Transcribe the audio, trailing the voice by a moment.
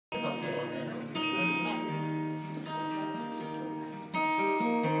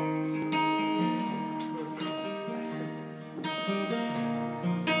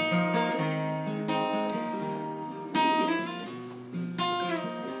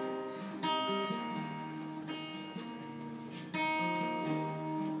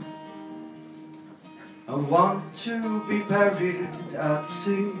I want to be buried at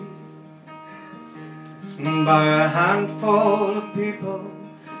sea by a handful of people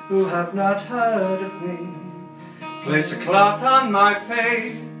who have not heard of me. Place a cloth on my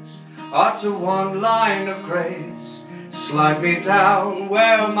face, utter one line of grace, slide me down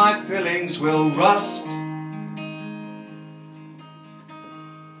where my feelings will rust.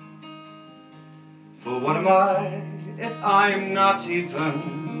 For what am I if I'm not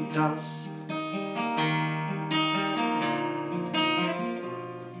even dust?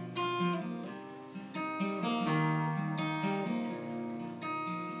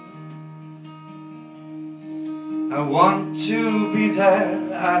 I want to be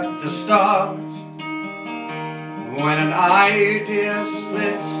there at the start, when an idea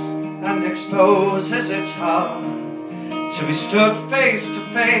splits and exposes its heart, to be stood face to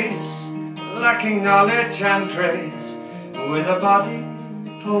face, lacking knowledge and grace, with a body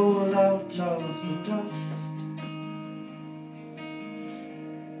pulled out of the dust.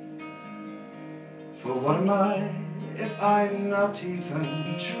 For what am I if I'm not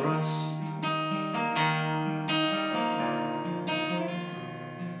even trust?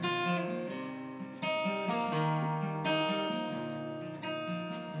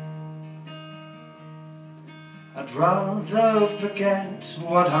 I'd rather forget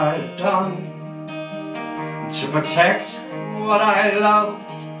what I've done, to protect what I loved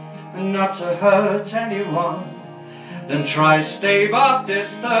and not to hurt anyone, than try stave up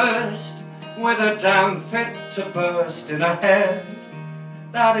this thirst with a damn fit to burst in a head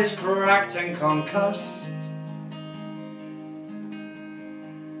that is cracked and concussed.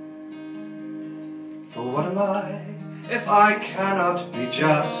 For what am I if I cannot be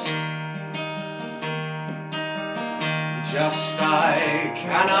just? Just I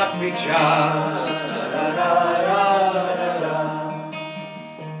cannot be just.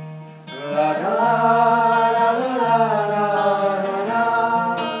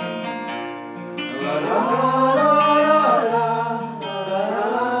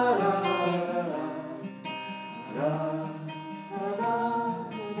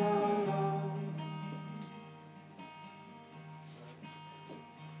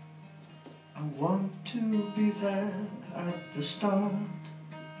 I want to be there at the start,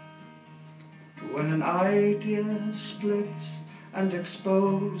 when an idea splits and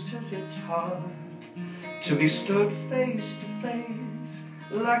exposes its heart, to be stood face to face,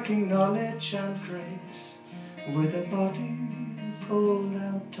 lacking knowledge and grace, with a body pulled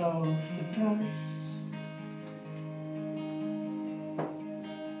out of the dust.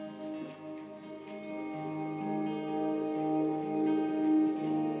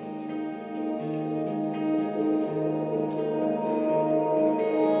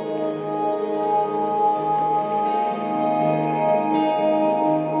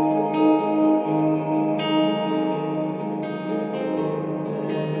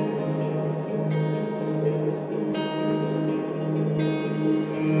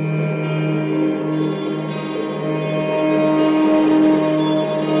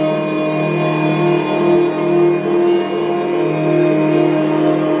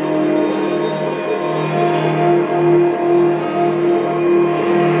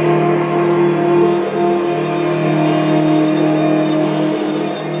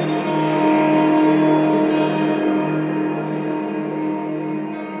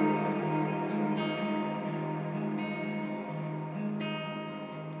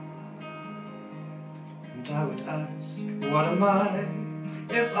 And I would ask, what am I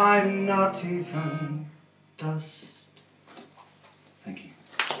if I'm not even dust? Thank you.